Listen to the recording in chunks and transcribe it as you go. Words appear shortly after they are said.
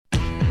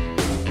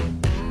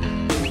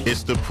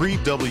It's the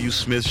Pre-W.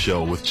 Smith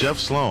Show with Jeff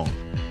Sloan,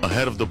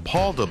 ahead of the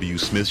Paul W.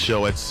 Smith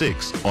Show at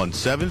 6 on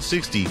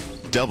 760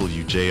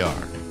 WJR.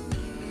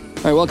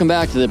 All right, welcome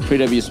back to the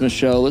Pre-W. Smith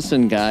Show.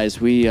 Listen,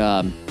 guys, we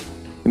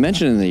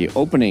mentioned in the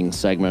opening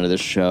segment of this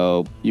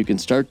show, you can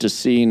start to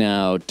see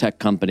now tech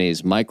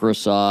companies,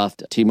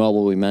 Microsoft,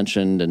 T-Mobile we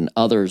mentioned, and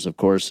others, of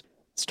course,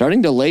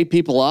 starting to lay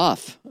people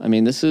off. I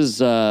mean, this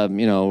is,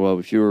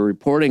 if you were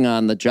reporting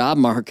on the job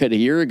market a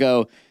year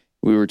ago,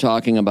 we were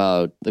talking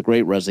about the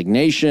great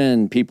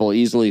resignation, people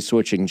easily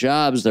switching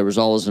jobs. There was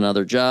always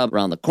another job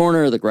around the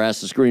corner. The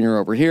grass is greener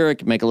over here. I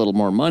could make a little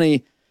more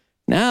money.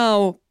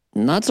 Now,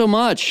 not so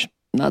much.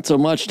 Not so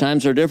much.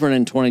 Times are different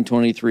in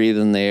 2023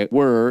 than they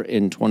were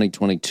in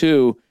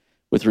 2022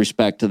 with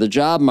respect to the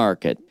job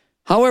market.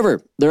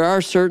 However, there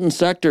are certain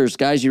sectors.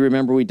 Guys, you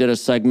remember we did a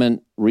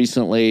segment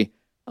recently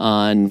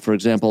on, for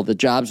example, the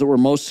jobs that were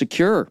most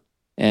secure.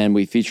 And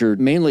we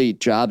featured mainly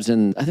jobs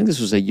in, I think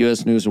this was a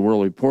U.S. News and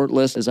World Report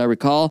list, as I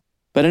recall.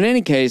 But in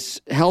any case,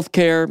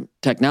 healthcare,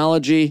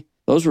 technology,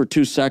 those were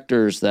two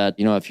sectors that,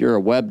 if you're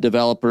a web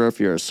developer, if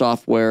you're a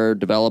software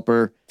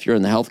developer, if you're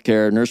in the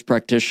healthcare, nurse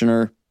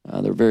practitioner,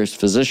 there are various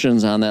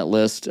physicians on that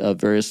list of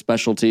various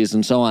specialties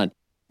and so on.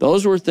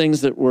 Those were things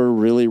that were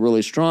really,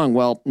 really strong.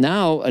 Well,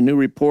 now a new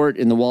report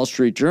in the Wall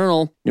Street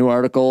Journal, new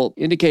article,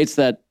 indicates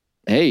that,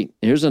 hey,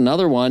 here's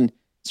another one.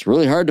 It's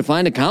really hard to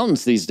find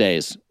accountants these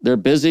days. They're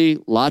busy,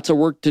 lots of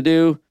work to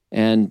do.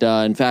 And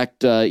in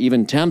fact,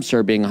 even temps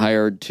are being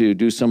hired to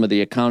do some of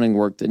the accounting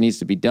work that needs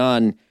to be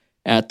done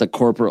at the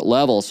corporate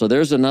level. So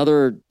there's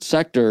another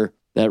sector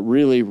that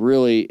really,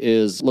 really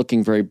is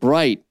looking very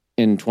bright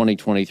in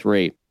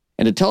 2023.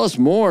 And to tell us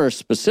more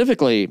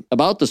specifically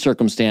about the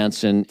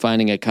circumstance in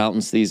finding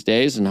accountants these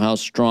days and how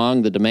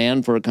strong the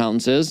demand for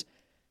accountants is,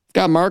 we've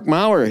got Mark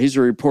Maurer. He's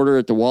a reporter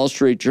at the Wall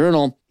Street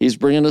Journal. He's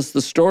bringing us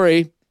the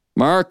story.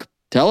 Mark,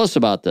 tell us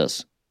about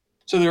this.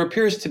 So there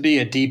appears to be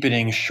a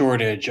deepening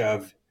shortage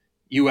of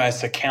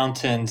U.S.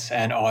 accountants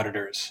and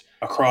auditors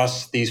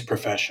across these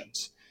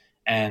professions.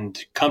 And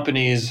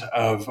companies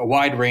of a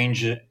wide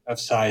range of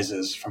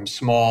sizes, from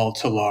small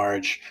to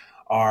large,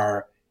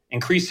 are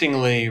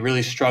increasingly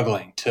really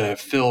struggling to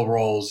fill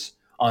roles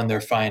on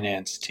their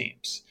finance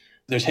teams.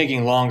 They're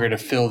taking longer to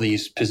fill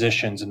these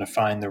positions and to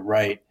find the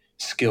right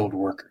skilled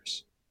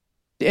workers.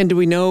 And do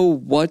we know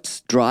what's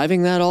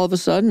driving that all of a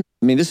sudden?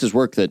 I mean, this is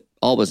work that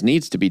always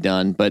needs to be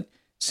done, but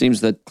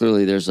seems that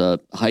clearly there's a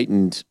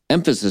heightened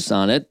emphasis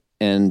on it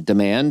and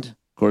demand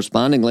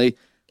correspondingly,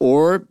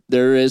 or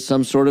there is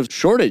some sort of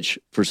shortage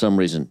for some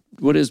reason.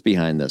 What is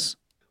behind this?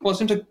 Well, it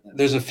seems like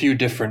there's a few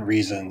different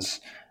reasons.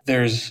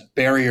 There's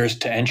barriers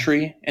to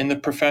entry in the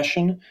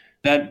profession.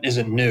 That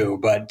isn't new,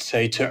 but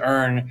say to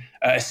earn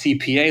a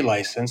CPA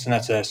license, and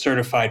that's a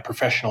certified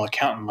professional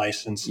accountant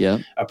license,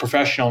 a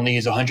professional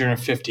needs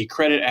 150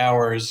 credit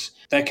hours.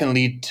 That can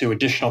lead to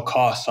additional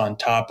costs on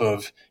top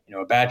of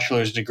a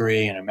bachelor's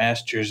degree and a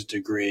master's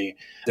degree.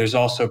 There's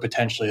also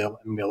potentially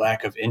a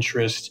lack of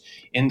interest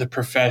in the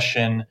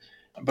profession.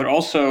 But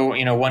also,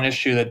 one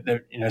issue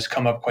that has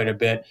come up quite a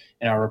bit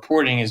in our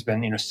reporting has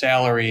been,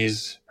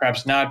 salaries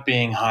perhaps not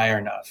being high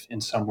enough in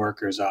some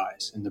workers'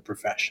 eyes in the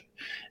profession.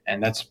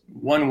 And that's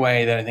one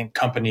way that I think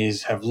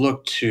companies have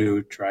looked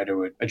to try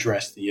to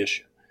address the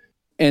issue.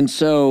 And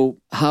so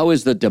how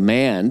is the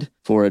demand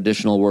for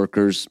additional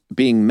workers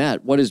being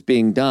met? What is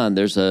being done?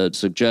 There's a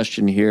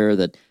suggestion here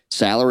that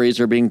salaries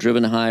are being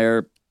driven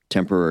higher,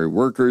 temporary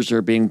workers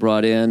are being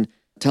brought in.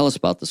 Tell us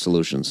about the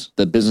solutions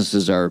that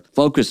businesses are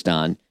focused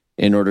on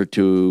in order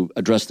to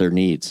address their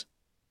needs.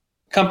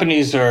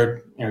 Companies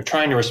are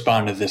trying to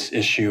respond to this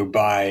issue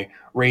by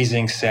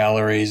raising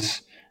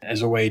salaries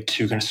as a way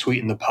to kind of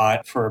sweeten the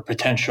pot for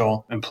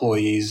potential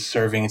employees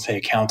serving, say,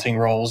 accounting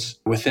roles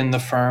within the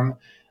firm.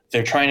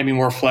 They're trying to be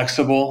more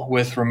flexible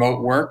with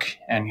remote work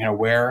and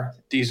where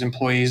these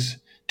employees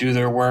do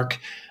their work.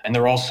 And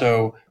they're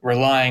also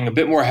relying a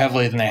bit more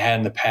heavily than they had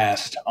in the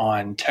past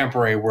on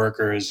temporary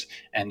workers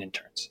and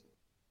interns.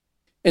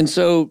 And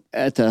so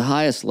at the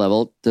highest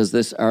level, does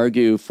this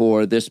argue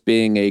for this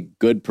being a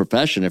good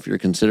profession? If you're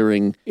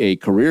considering a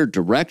career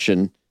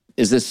direction,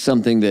 is this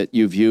something that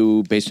you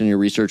view based on your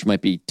research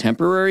might be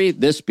temporary?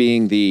 This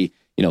being the,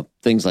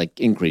 things like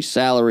increased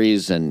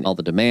salaries and all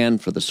the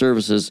demand for the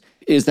services.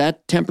 Is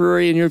that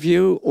temporary in your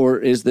view? Or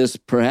is this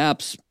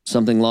perhaps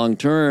something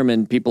long-term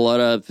and people ought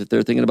to, if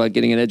they're thinking about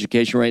getting an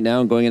education right now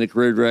and going in a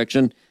career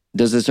direction,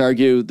 does this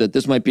argue that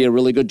this might be a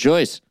really good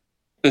choice?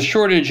 The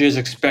shortage is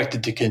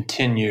expected to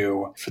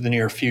continue for the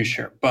near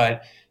future,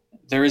 but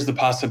there is the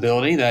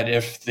possibility that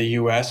if the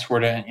U.S. were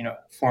to,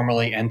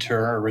 formally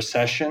enter a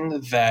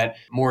recession, that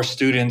more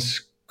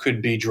students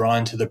could be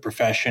drawn to the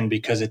profession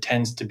because it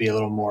tends to be a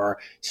little more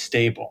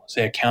stable.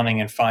 Say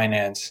accounting and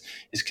finance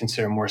is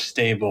considered more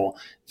stable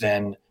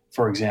than,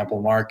 for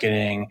example,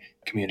 marketing,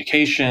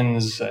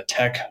 communications,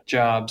 tech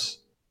jobs.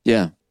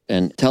 Yeah,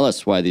 and tell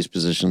us why these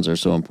positions are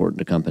so important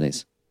to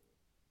companies.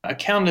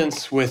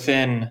 Accountants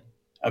within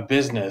a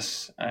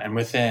business and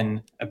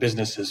within a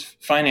business's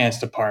finance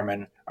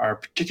department are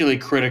particularly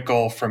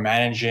critical for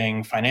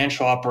managing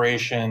financial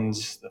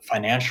operations, the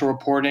financial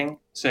reporting.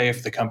 Say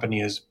if the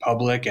company is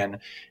public and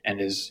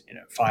is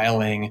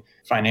filing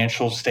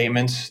financial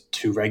statements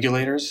to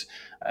regulators.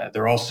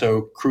 They're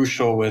also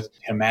crucial with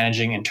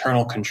managing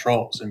internal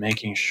controls and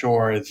making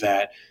sure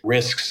that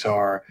risks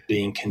are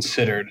being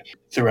considered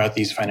throughout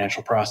these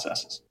financial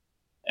processes.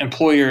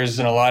 Employers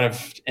in a lot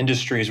of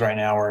industries right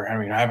now are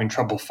having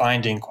trouble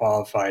finding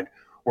qualified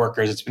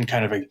workers. It's been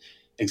kind of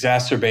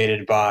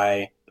exacerbated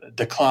by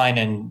decline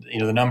in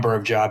the number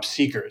of job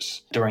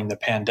seekers during the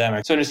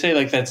pandemic. So to say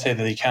that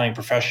the accounting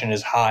profession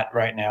is hot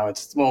right now,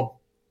 it's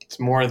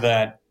more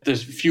that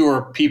there's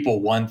fewer people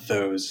want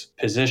those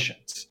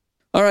positions.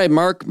 All right,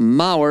 Mark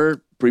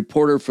Maurer,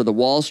 reporter for the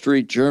Wall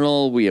Street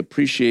Journal. We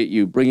appreciate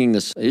you bringing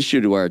this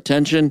issue to our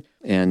attention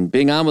and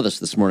being on with us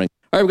this morning.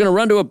 All right, we're going to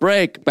run to a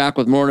break. Back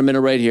with more in a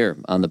minute right here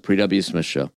on the Pre W. Smith Show.